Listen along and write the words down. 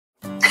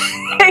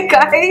Hi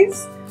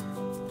guys!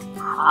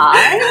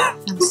 Hi,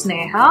 I'm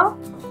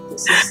Sneha.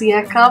 This is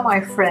Yeka,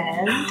 my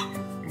friend.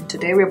 And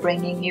today we're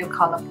bringing you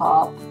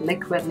Colourpop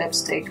liquid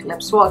lipstick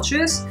lip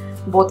swatches,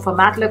 both for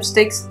matte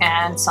lipsticks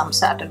and some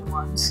satin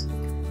ones.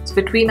 So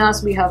between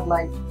us we have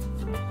like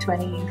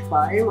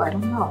 25, I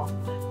don't know.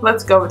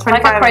 Let's go with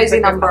 25. Like a crazy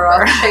number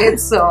of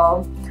shades,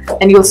 so...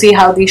 And you'll see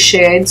how these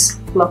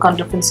shades look on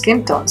different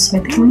skin tones. I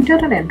think we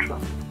did an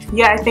intro.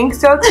 Yeah, I think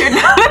so too.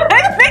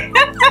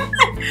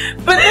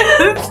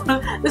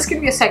 But this could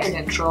be a second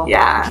intro.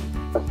 Yeah.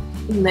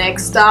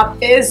 Next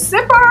up is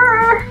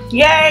Zipper!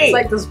 Yay! It's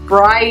like this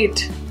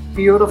bright,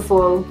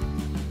 beautiful,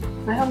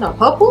 I don't know,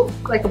 purple?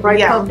 Like a bright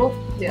purple?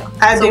 Yeah.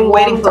 I've been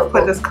waiting to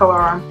put this color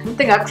on. I don't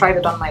think I've tried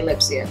it on my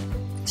lips yet.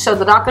 So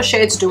the darker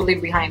shades do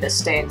leave behind a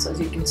stain, so as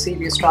you can see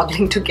we're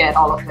struggling to get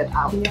all of it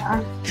out.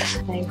 Yeah.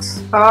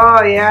 Thanks.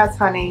 Oh yes,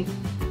 honey.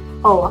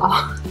 Oh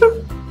wow.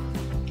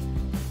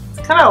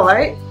 It's kind of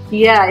light.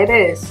 Yeah, it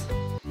is.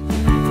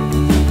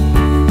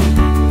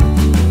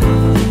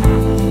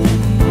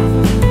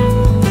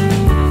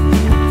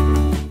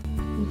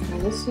 Okay,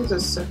 this is a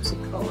sexy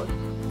color.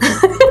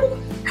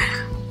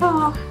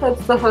 Oh,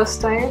 that's the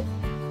first time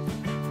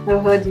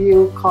I've heard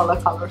you call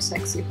a color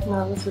sexy.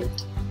 No, this is...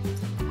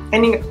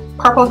 And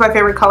purple is my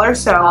favorite color,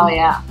 so oh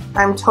yeah,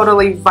 I'm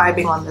totally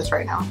vibing on this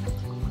right now.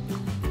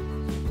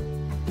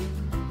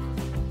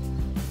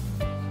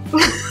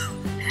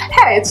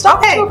 Hey, it's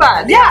not too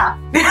bad. Yeah.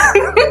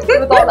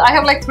 With all I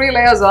have like 3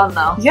 layers on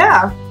now.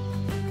 Yeah.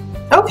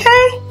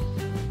 Okay.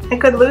 I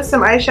could lose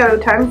some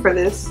eyeshadow time for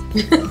this.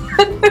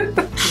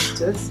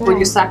 Will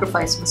you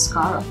sacrifice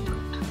mascara?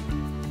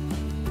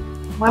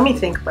 Let me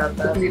think about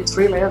that. We have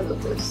 3 layers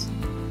of this.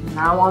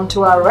 Now on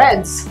to our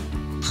reds.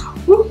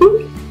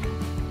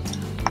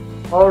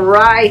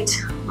 Alright,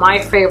 my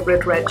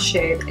favorite red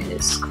shade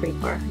is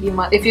Creeper.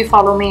 If you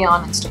follow me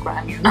on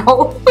Instagram, you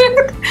know.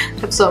 I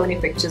have so many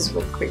pictures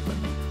with Creeper.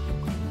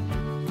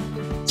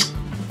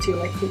 Do you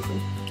like Creeper?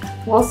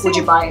 We'll see. Would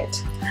you buy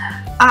it?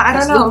 I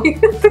don't know.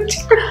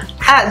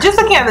 Just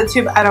looking at the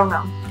tube, I don't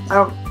know.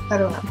 I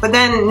don't know. But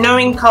then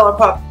knowing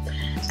Colourpop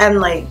and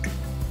like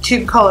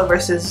tube color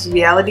versus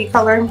reality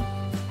color,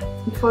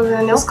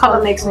 this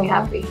color makes me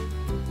happy.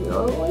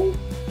 Really?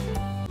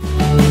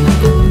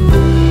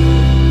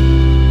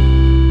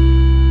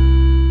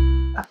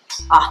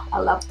 Ah, I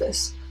love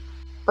this.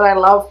 But I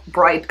love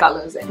bright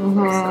colors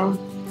anyway. So.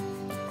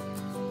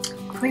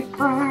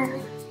 Creeper.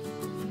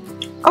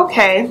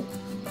 Okay.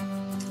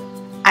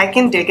 I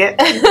can dig it.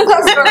 I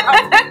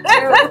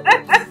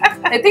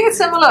think it's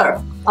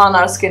similar on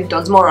our skin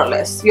tones, more or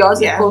less.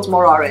 Yours equals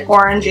more orange.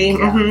 Orangey.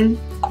 Yeah.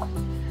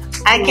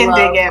 I can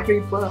dig it.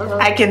 Creeper.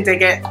 I can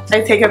dig it.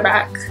 I take it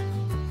back.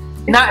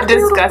 Not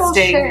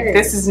disgusting. Shade.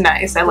 This is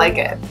nice. I like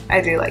it.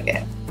 I do like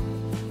it.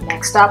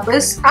 Next up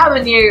is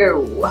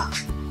Avenue.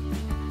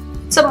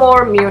 It's a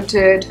more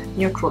muted,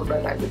 neutral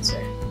red, I would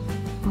say.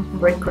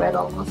 Brick red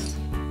almost.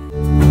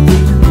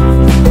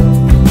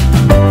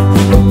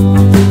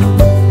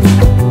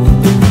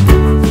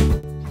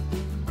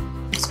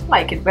 It's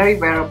like it, very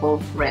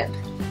wearable red.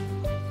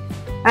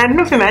 I don't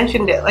know if you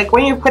mentioned it. Like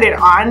when you put it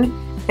on,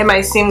 it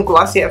might seem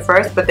glossy at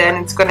first, but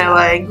then it's gonna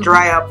like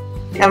dry up.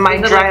 And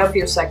might dry up a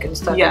few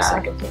seconds, 30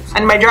 seconds.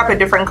 And might drop a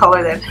different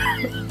color than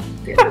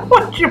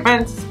what you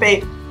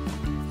anticipate.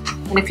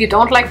 And if you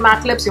don't like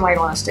matte lips, you might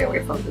want to stay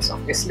away from this,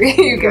 obviously.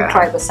 You can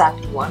try the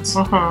satin ones.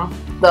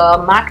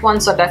 The matte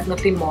ones are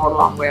definitely more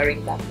long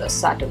wearing than the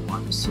satin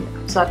ones.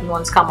 Satin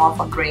ones come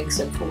off on drinks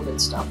and food and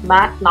stuff.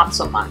 Matte, not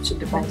so much. It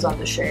depends on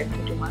the shade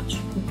pretty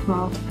much.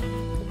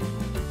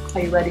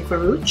 Are you ready for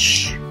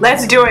Rooch?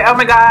 Let's do it. Oh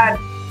my god.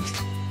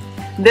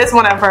 This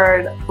one I've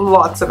heard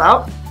lots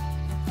about.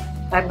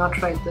 I've not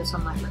tried this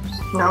on my lips.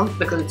 No?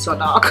 Because it's so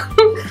dark.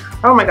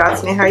 Oh my god,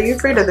 Sneha, are you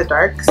afraid of the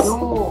darks?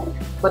 No.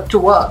 But to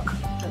work.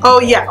 Oh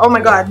yeah, oh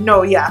my god,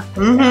 no, yeah.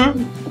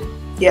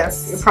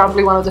 Yes. You're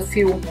probably one of the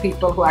few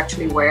people who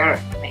actually wear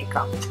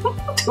makeup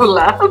to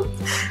lab.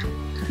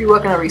 You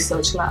work in a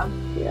research lab.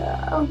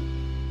 Yeah.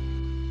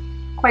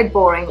 Quite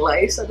boring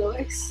lives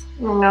otherwise.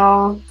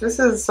 No, this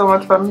is so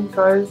much fun,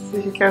 guys,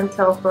 if you can't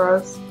tell for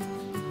us.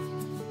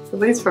 At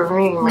least for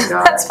me, oh my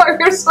god. That's why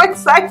we're so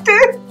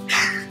excited.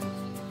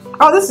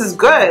 Oh, this is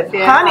good.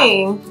 Yeah.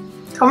 Honey,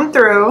 come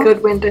through.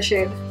 Good winter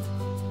shade.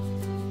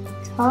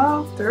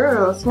 Come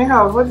through.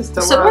 Sneha, what is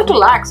the similar to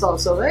Lax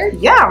also, right?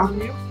 Yeah.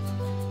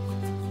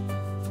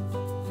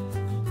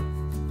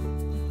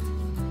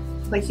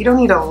 Like you don't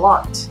need a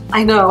lot.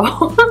 I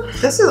know.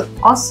 This is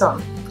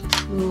awesome.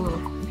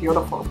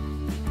 Beautiful.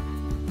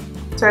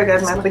 Sorry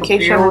guys, my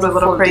application was a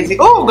little crazy.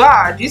 Oh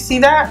god, you see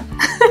that?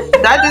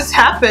 That just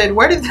happened.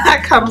 Where did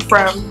that come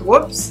from?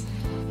 Whoops.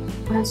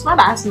 It's not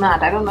as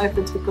matte. I don't know if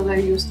it's because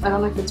I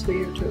don't know if it's for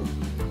you too.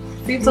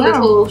 Feels a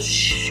little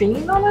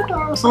sheen on it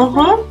or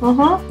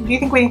something. Do you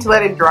think we need to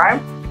let it dry?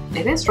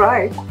 It is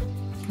dry.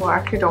 Well, I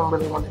actually don't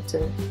really want it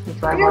to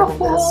dry more than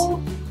this.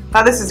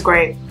 Oh, this is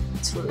great.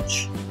 It's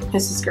Rooch.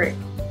 This is great.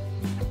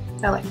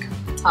 I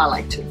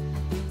like to.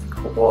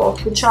 Cool.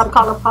 Good job,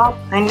 Colourpop.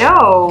 I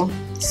know.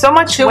 So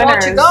much 2 more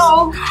to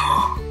go.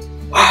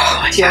 Oh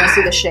my Do you want to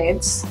see the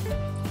shades?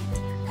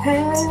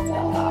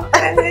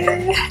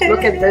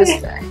 Look at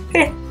this guy.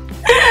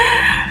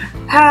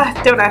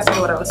 Don't ask me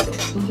what I was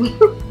thinking.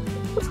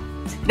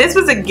 This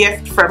was a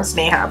gift from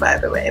Sneha, by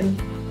the way.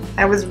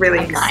 I was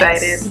really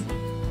excited. Nice.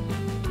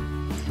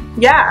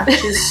 Yeah,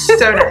 she's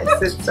so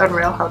nice. It's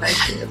unreal how nice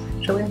she is,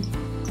 actually.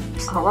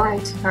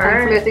 Alright.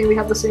 Thankfully, I think we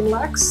have the same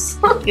wax.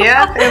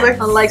 Yeah, it looks...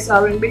 Unlike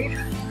R&B.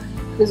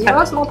 Because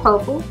yours more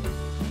purple.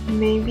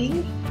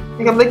 Maybe.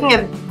 Like I'm looking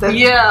at the...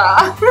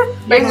 Yeah.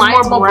 Like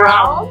mine's more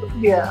brown.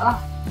 Yeah.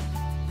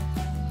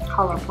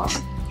 Colourpop.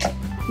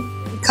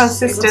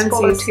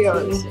 Consistency.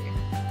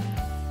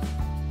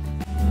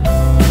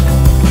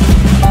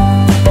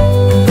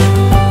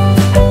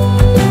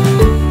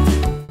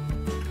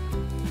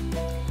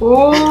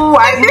 Ooh,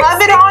 I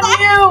love it on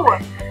you!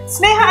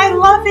 Sneha, I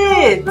love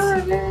it!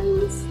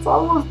 It's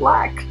almost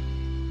black.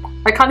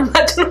 I can't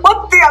imagine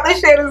what the other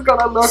shade is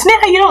gonna look.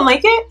 Sneha, you don't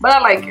like it? But I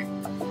like it.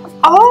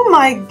 Oh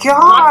my god!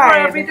 Not for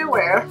everyday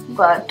wear,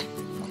 but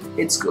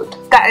it's good.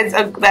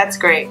 That's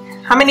great.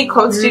 How many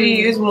coats did you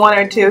use? 1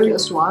 or 2?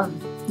 Just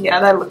 1. Yeah,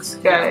 that looks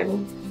good.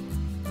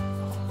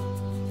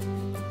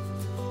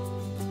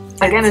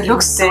 Again, it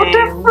looks so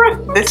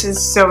different. This is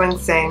so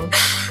insane.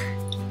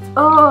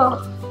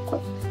 Oh.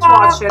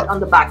 Swatch it on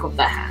the back of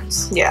the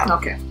hands. Yeah.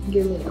 Okay.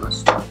 Give me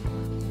yours.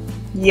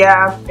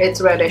 Yeah.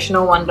 It's reddish.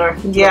 No wonder.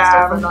 It looks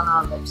different on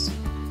our lips.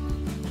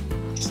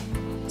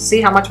 See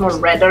how much more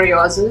redder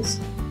yours is?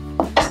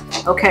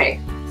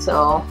 Okay.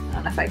 So, I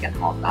don't know if I can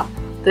hold that.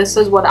 This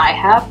is what I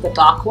have, the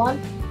dark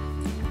one.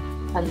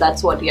 And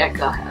that's what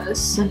Yeka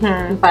has.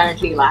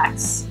 Apparently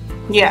lacks.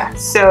 Yeah.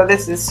 So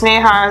this is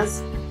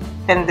Sneha's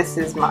and this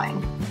is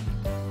mine.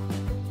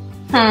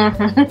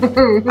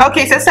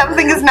 Okay, so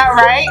something is not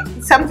right.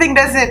 Something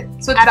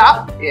doesn't add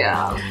up.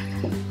 Yeah.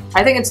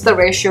 I think it's the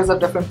ratios of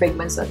different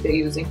pigments that they're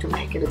using to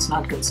make it. It's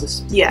not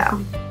consistent. Yeah.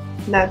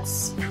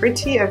 That's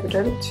pretty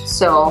evident.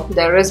 So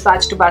there is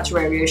batch to batch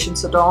variation,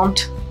 so don't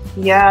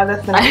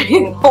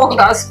hold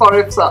us for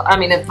if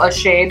if a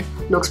shade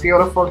looks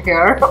beautiful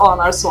here on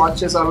our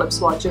swatches or lip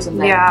swatches, and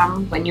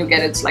then when you get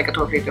it, it's like a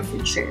totally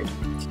different shade.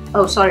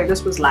 Oh, sorry,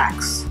 this was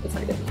lax, if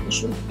I didn't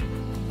mention.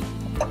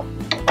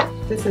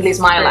 This is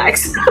my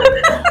lax.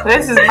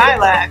 This is my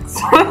lax.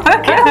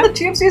 Okay, on the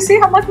tubes, you see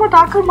how much more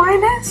darker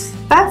mine is?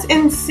 That's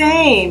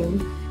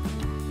insane.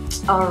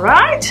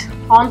 Alright,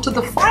 on to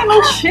the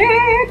final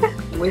shade,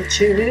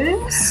 which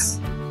is...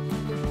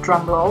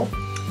 drum roll.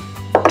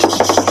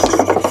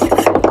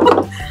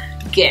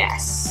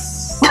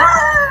 Guess.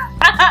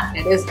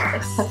 It is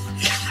this.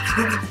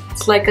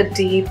 It's like a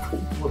deep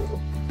blue.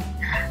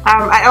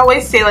 I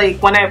always say,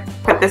 like, when I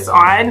put this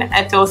on,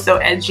 I feel so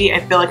edgy. I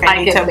feel like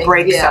I need to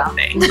break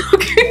something.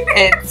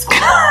 It's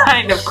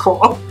kind of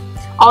cool.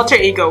 Alter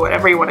ego,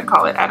 whatever you want to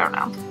call it. I don't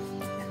know.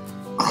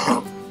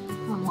 Oh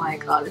my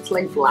god, it's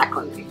like black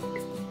on me.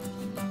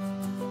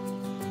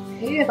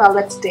 Hey, all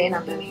that stain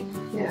underneath.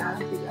 Yeah.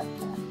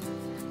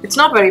 It's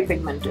not very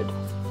pigmented.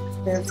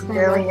 There's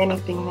barely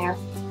anything there.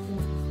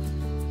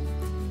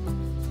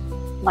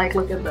 Like,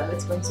 look at that,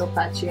 it's been so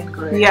patchy and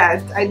gray.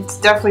 Yeah, it's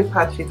definitely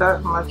patchy,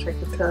 that much I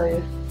could tell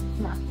you.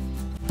 Yeah.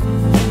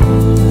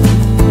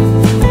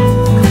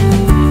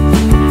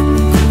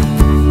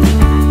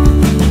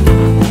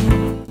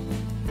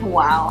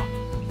 Wow.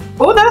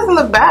 Oh, that doesn't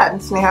look bad,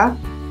 Sneha.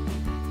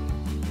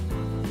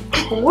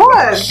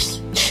 What?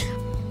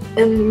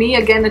 In me,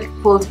 again, it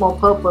pulls more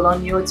purple.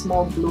 On you, it's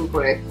more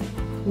blue-gray.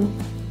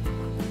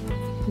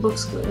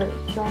 Looks good.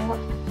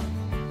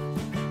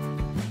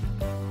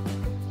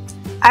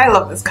 I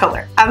love this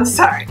color. I'm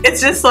sorry. It's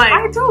just like...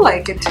 I do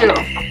like it too.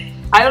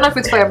 I don't know if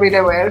it's for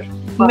everyday wear.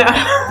 But no.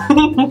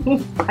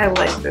 I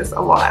like this a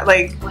lot.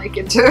 Like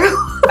it too.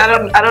 I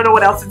don't know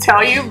what else to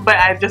tell you, but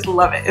I just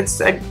love it.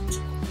 It's like...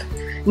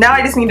 Now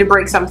I just need to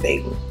break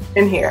something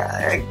in here.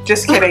 Like,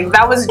 just kidding.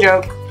 That was a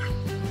joke.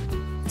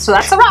 So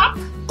that's a wrap.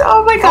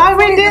 Oh my god,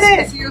 we did it!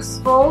 It's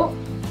useful.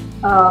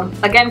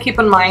 Again, keep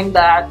in mind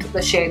that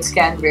the shades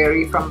can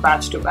vary from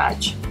batch to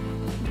batch,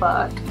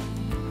 but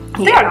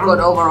they are good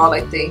overall,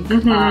 I think.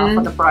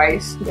 For the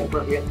price, they're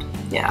brilliant.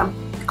 Yeah.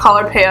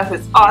 Color payoff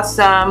is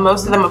awesome.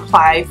 Most of them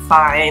apply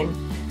fine.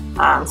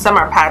 Some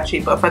are patchy,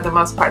 but for the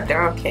most part,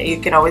 they're okay. You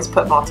can always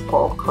put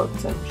multiple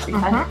coats in.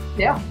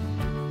 Yeah.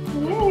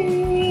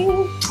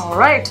 Yay!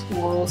 Alright,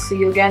 we'll see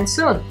you again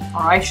soon.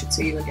 Or I should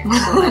see you again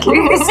soon at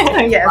least.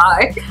 Yes.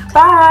 Bye.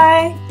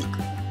 Bye!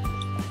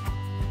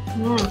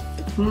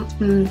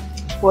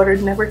 Water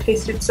never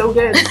tasted so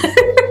good.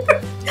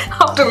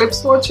 After lip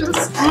swatches.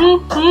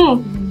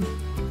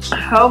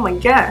 Oh my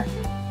god.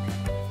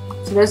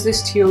 So there's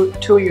these two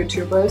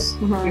YouTubers,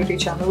 beauty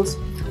channels.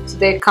 So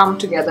they come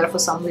together for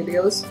some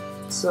videos.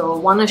 So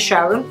one is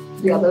Sharon,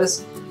 the other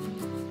is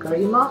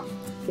Garima.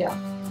 Yeah.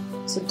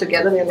 So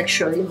together they're like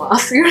Sharima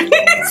series.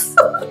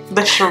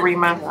 The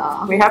Sharima.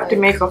 Yeah, we have to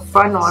make a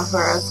fun one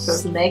for us.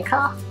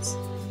 Sneka?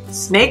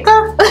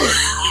 Sneka?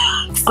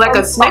 Like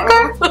a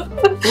snicker?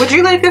 Would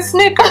you like a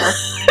snicker?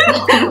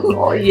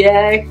 Oh,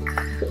 yuck.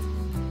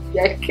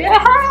 Yuck.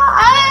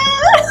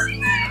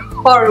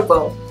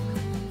 Horrible.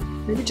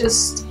 Maybe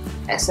just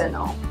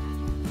SNO.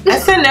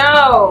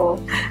 SNO.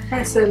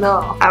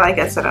 SNO. I like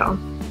SNO.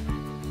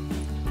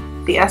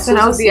 The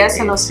SNO series. The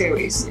SNO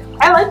series. Yeah.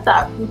 I like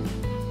that.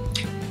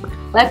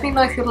 Let me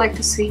know if you'd like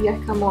to see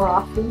Yeka more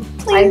often.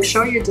 Please. I'm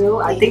sure you do.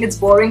 I think it's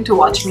boring to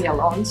watch me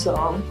alone,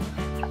 so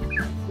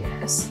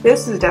yes.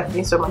 This is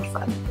definitely so much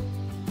fun.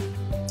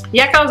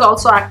 Yeka is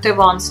also active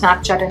on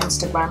Snapchat and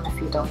Instagram if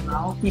you don't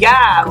know.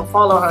 Yeah. Go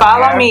follow her.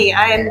 Follow me.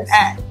 I am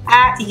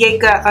at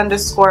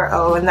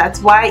Yeka_O, and that's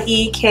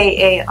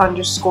YEKA_O.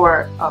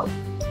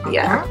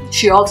 Yeah.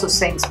 She also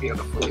sings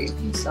beautifully,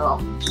 so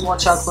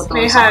watch out for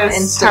those on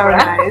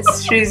Instagram. So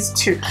nice. She's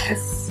too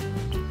nice.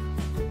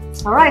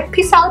 Alright,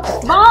 peace out.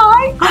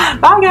 Bye.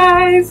 Bye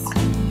guys.